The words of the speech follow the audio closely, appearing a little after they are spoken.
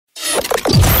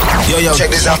Yo, check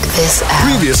this out.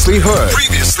 Previously heard.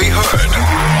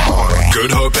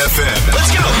 Good Hope FM.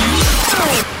 Let's go.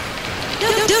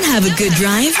 Don't have a good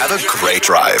drive. Have a great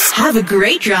drive. Have a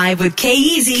great drive with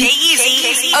K-Easy.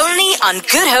 Only on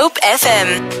Good Hope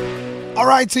FM. All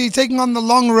right, so you're taking on the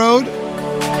long road.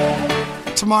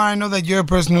 Tamara, I know that you're a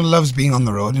person who loves being on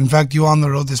the road. In fact, you were on the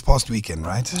road this past weekend,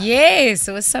 right? Yes,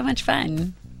 it was so much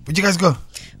fun. Where'd you guys go?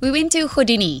 We went to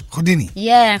Godini. Godini.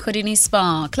 Yeah, Godini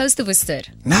Spa, close to Worcester.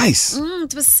 Nice.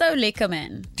 It was so lekker,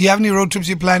 man. Do you have any road trips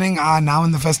you're planning now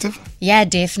in the festive? Yeah,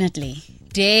 definitely.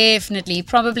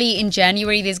 Probably in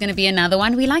January there's going to be another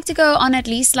one. We like to go on at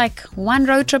least like one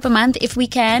road trip a month if we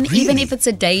can, Really? even if it's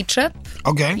a day trip.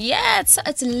 Okay. Yeah, it's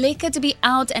lekker to be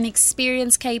out and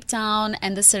experience Cape Town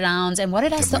and the surrounds and what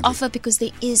it has to offer, because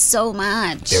there is so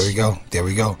much. There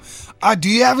we go. Do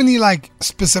you have any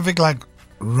specific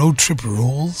road trip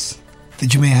rules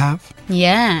that you may have?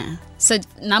 Yeah. So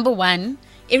number one,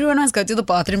 everyone must go to the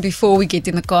bathroom before we get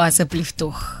in the car, asseblief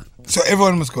toch. So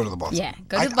everyone must go to the bathroom. Yeah,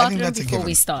 go to the I think bathroom that's a before given.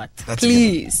 we start. That's a given.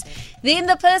 Please. Then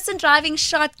the person driving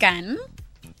shotgun,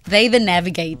 they the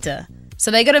navigator. So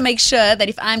they got to make sure that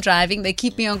if I'm driving, they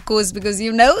keep me on course, because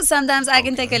sometimes I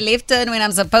can take a left turn when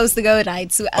I'm supposed to go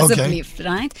right. So as a left,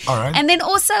 right? All right. And then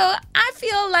also, I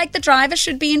feel like the driver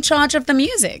should be in charge of the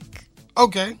music.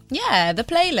 Okay. Yeah, the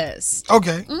playlist.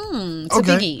 Okay. It's a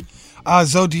biggie.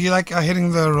 Zoe, do you like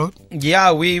hitting the road?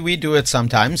 Yeah, we do it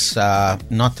sometimes.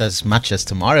 Not as much as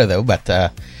tomorrow, though. But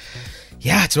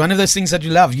yeah, it's one of those things that you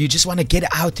love. You just want to get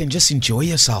out and just enjoy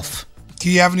yourself. Do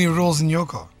you have any rules in your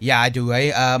car? Yeah, I do.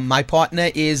 My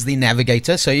partner is the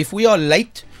navigator. So if we are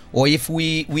late or if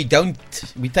we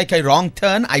take a wrong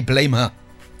turn, I blame her.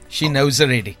 She knows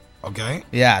already. Okay.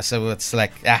 Yeah, so it's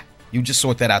like, you just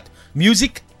sort that out.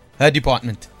 Music, her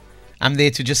department. I'm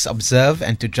there to just observe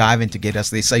and to drive and to get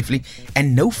us there safely.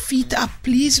 And no feet up,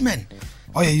 please, man.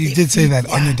 Oh, yeah, you did say that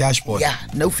on your dashboard. Yeah,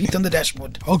 no feet on the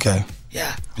dashboard. Okay.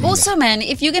 Yeah. Also, man,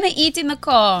 if you're going to eat in the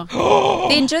car,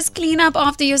 then just clean up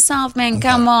after yourself, man. Okay.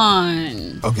 Come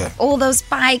on. Okay. All those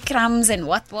pie crumbs and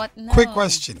what. No. Quick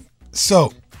question.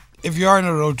 So, if you're on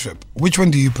a road trip, which one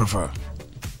do you prefer?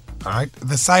 All right.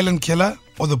 The silent killer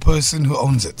or the person who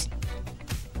owns it?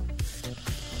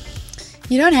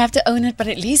 You don't have to own it, but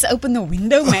at least open the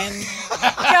window, man.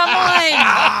 Come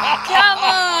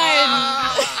on.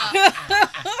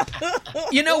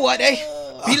 You know what, eh?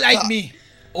 Be like me.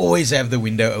 Always have the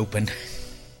window open.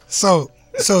 So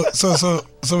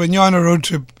when you're on a road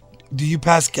trip, do you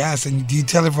pass gas and do you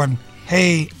tell everyone,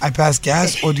 hey, I passed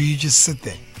gas, or do you just sit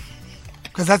there?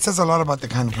 Because that says a lot about the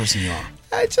kind of person you are.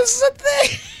 I just sit there.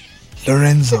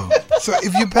 Lorenzo. So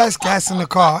if you pass gas in the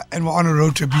car and we're on a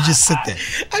road trip, you just sit there.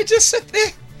 I just sit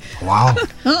there. Wow.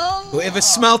 Whoever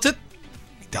smelt it,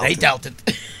 they dealt it.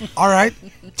 All right.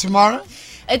 Tamara?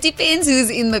 It depends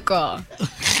who's in the car.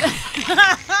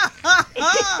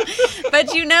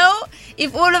 But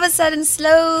if all of a sudden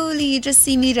slowly you just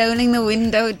see me rolling the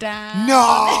window down.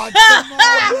 No,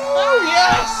 Tamara.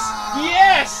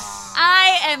 Yes.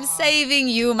 I am saving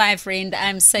you, my friend.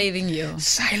 I'm saving you.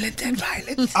 Silent and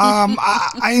violent.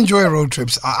 I enjoy road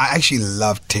trips. I actually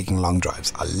love taking long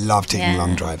drives. I love taking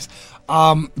long drives.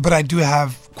 But I do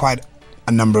have quite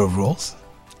a number of rules.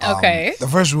 Okay. The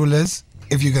first rule is,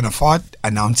 if you're going to fart,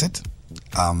 announce it.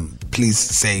 Please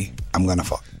say, I'm going to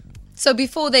fart. So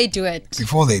before they do it.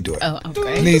 Oh,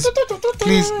 okay.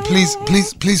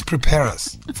 Please prepare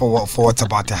us for what's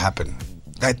about to happen.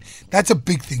 That's a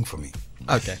big thing for me.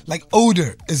 Okay.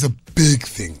 Odor is a big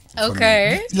thing for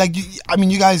Okay. me.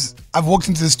 You guys, I've walked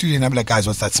into the studio and I'm like, guys,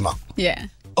 what's that smell? Yeah.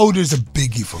 Odor is a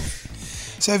biggie for me.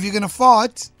 So if you're going to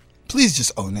fart, please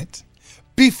just own it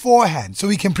beforehand so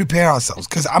we can prepare ourselves.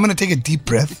 Because I'm going to take a deep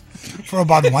breath for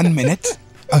about 1 minute.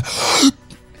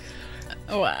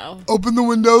 Wow. Open the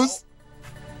windows.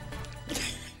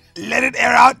 Let it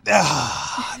air out.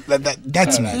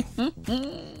 That's me.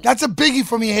 That's a biggie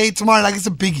for me. Hey, tomorrow, it's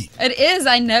a biggie. It is.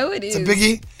 I know it is. It's a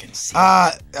biggie.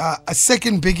 A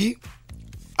second biggie.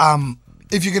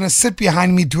 If you're going to sit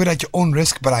behind me, do it at your own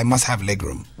risk, but I must have leg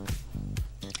room.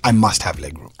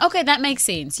 Okay, that makes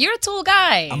sense. You're a tall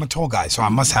guy. I'm a tall guy, so I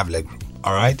must have leg room.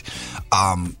 All right?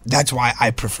 That's why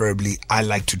I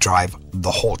like to drive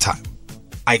the whole time.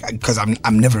 Because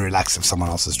I'm never relaxed if someone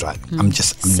else is driving. I'm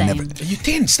Same. never. You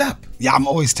tensed up. Yeah, I'm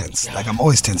always tense. I'm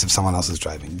always tense if someone else is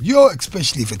driving.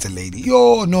 Especially if it's a lady.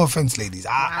 No offense, ladies.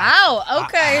 Wow,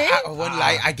 okay. I won't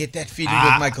lie, I get that feeling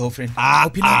with my girlfriend. I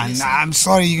hope you're not listening. I'm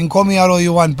sorry, you can call me out all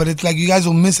you want, but it's like you guys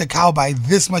will miss a cow by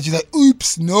this much. You're like,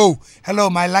 oops, no. Hello,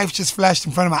 my life just flashed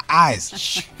in front of my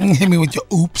eyes. Hit me with your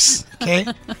oops, okay?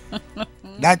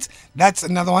 That's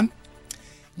another one.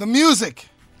 The music,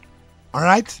 all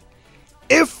right?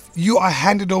 if you are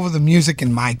handed over the music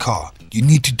in my car, you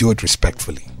need to do it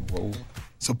respectfully. Whoa.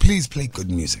 So please play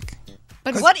good music.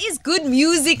 But what is good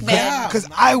music, man? Because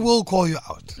I will call you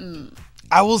out.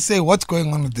 I will say, what's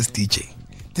going on with this DJ?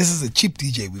 This is a cheap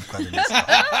DJ we've got in this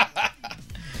car.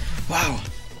 Wow.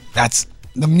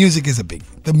 The music is a biggie.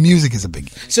 The music is a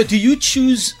biggie. So do you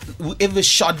choose whoever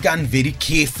shotgun very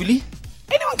carefully?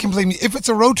 Anyone can play music. If it's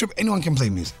a road trip, anyone can play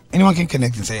music. Anyone can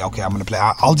connect and say, okay, I'm going to play.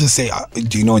 I'll just say,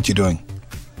 do you know what you're doing?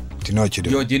 Do you know what you're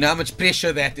doing? Yo, do you know how much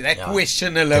pressure that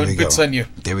question alone puts on you?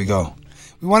 There we go.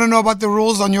 We want to know about the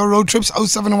rules on your road trips.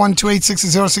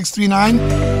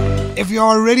 0712860639. If you're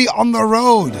already on the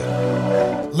road,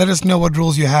 let us know what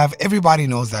rules you have. Everybody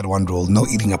knows that one rule, no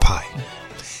eating a pie.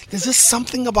 There's just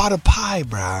something about a pie,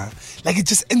 bruh. Like it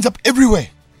just ends up everywhere.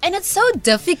 And it's so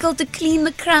difficult to clean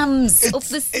the crumbs off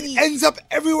the seat. It ends up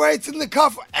everywhere. It's in the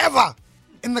car forever.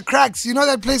 In the cracks. You know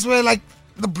that place where like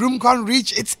the broom can't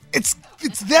reach? It's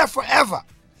there forever.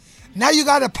 Now you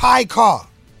got a pie car.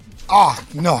 Oh,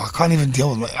 no, I can't even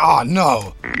deal with it. Oh,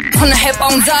 no. Don't have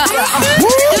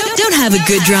a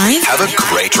good drive. Have a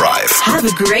great drive. Have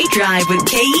a great drive with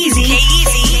K-Easy.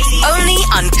 K-Easy. Only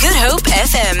on Good Hope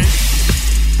FM.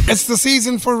 It's the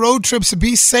season for road trips.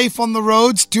 Be safe on the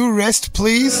roads. Do rest,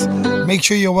 please. Make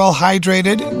sure you're well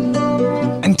hydrated.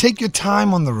 And take your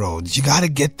time on the roads. You got to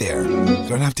get there. You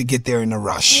don't have to get there in a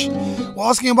rush. We're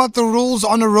asking about the rules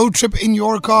on a road trip in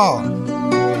your car.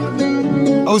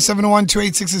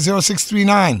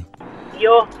 0712860639.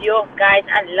 Yo, guys,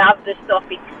 I love this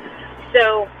topic.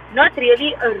 So, not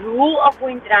really a rule of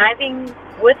when driving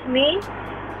with me,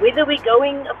 whether we're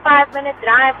going a 5-minute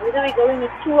drive, whether we're going a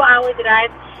 2-hour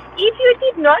drive. If you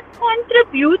did not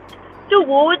contribute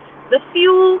towards the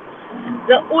fuel,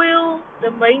 the oil,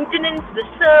 the maintenance, the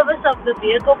service of the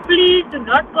vehicle, please do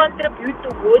not contribute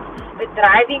towards the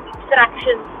driving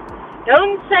instructions.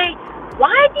 Don't say,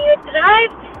 why do you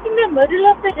drive in the middle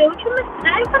of the road? You must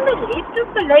drive on the left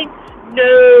of the lane.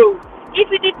 No. If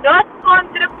you did not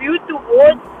contribute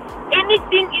towards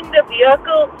anything in the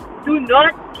vehicle, do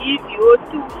not give your 2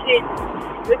 cents.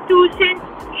 Your 2 cents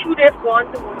should have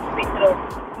gone towards petrol,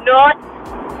 not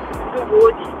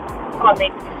towards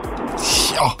comments.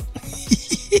 Oh.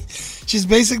 She's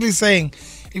basically saying,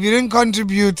 if you didn't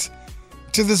contribute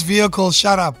to this vehicle,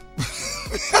 shut up.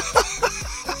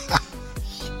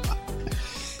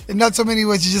 In not so many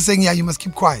words, she's just saying, yeah, you must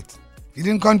keep quiet. If you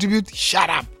didn't contribute, shut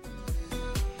up.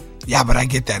 Yeah, but I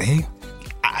get that, eh?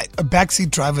 Backseat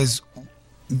drivers,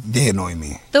 they annoy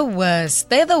me. The worst.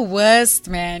 They're the worst,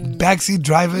 man. Backseat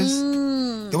drivers,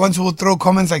 the ones who will throw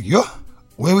comments like, yo,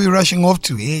 where are we rushing off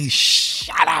to? Hey,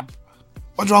 shut up.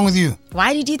 What's wrong with you?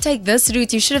 Why did you take this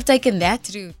route? You should have taken that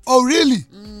route. Oh, really?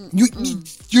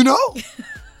 You know?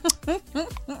 I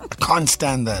can't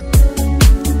stand that.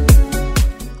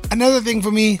 Another thing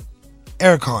for me,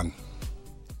 aircon.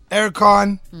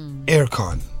 Aircon.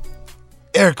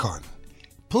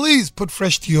 Please put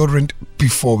fresh deodorant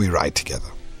before we ride together.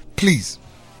 Please.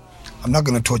 I'm not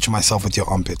going to torture myself with your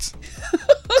armpits.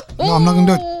 No, I'm not going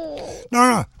to do it. No,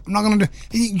 I'm not going to do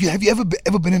it. Have you ever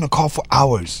been in a car for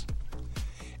hours?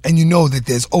 And you know that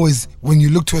there's always, when you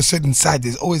look to a certain side,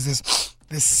 there's always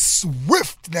this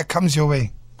swift that comes your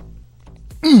way.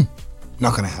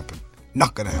 Not going to happen.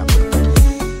 Not going to happen.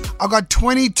 I got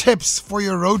 20 tips for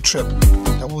your road trip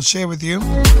that we'll share with you.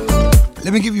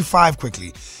 Let me give you 5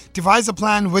 quickly. Devise a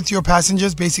plan with your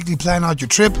passengers. Basically plan out your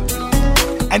trip.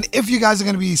 And if you guys are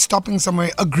going to be stopping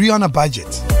somewhere, agree on a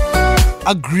budget.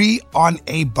 Agree on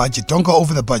a budget. Don't go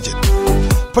over the budget.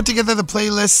 Put together the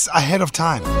playlists ahead of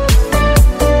time.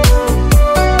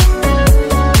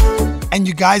 And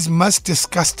you guys must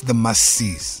discuss the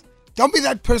must-sees. Don't be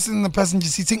that person in the passenger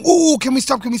seat saying, "Ooh, can we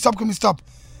stop?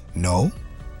 No.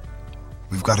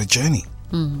 We've got a journey.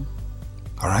 All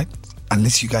right?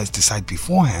 Unless you guys decide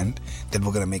beforehand that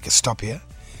we're going to make a stop here.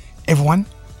 Everyone,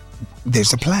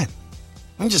 there's a plan.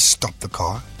 Don't just stop the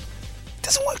car. It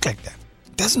doesn't work like that.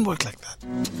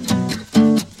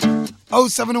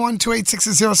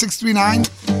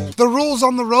 0712860639. The rules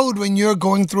on the road when you're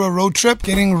going through a road trip.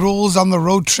 Getting rules on the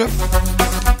road trip.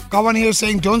 Got one here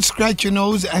saying, don't scratch your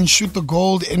nose and shoot the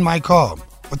gold in my car.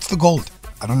 What's the gold?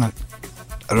 I don't know.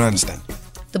 I don't understand.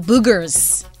 The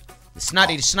boogers.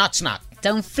 Snotty, snot.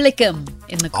 Don't flick them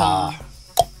in the car.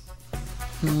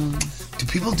 Do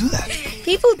people do that?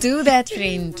 People do that,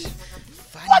 friend.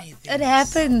 Funny It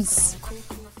happens.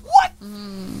 What?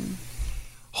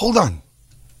 Hold on.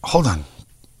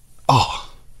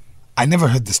 Oh, I never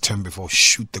heard this term before.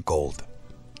 Shoot the gold.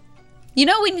 You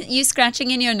know when you're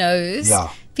scratching in your nose? Yeah.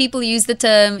 People use the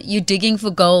term, you're digging for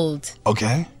gold.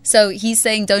 Okay. So he's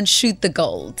saying, don't shoot the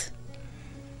gold.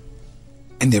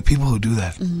 And there are people who do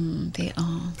that. They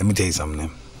are. Let me tell you something,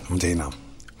 man. Let me tell you now.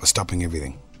 We're stopping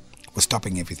everything. We're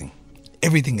stopping everything.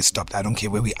 Everything is stopped. I don't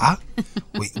care where we are.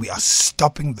 we are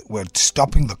stopping. We're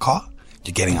stopping the car.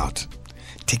 You're getting out.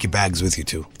 Take your bags with you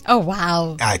too. Oh,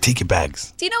 wow. Take your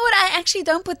bags. Do you know what? I actually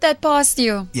don't put that past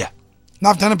you. Yeah. No,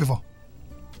 I've done it before.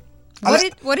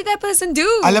 What did that person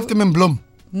do? I left them in Bloom.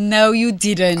 No, you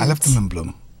didn't. I left them in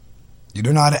Bloom. You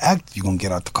don't know how to act, you're going to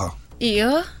get out the car.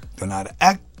 Yeah? Don't know how to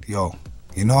act, yo.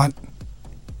 You know what?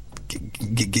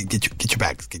 Get your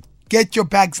bags. Get your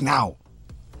bags now.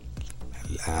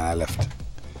 I left.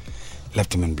 Left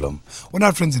them in Bloom. We're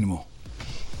not friends anymore.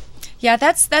 Yeah,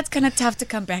 that's kind of tough to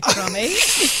come back from, eh?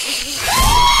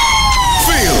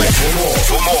 Feel it.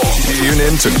 For more, tune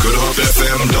in to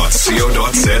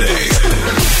goodhopefm.co.za.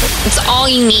 It's all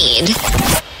you need.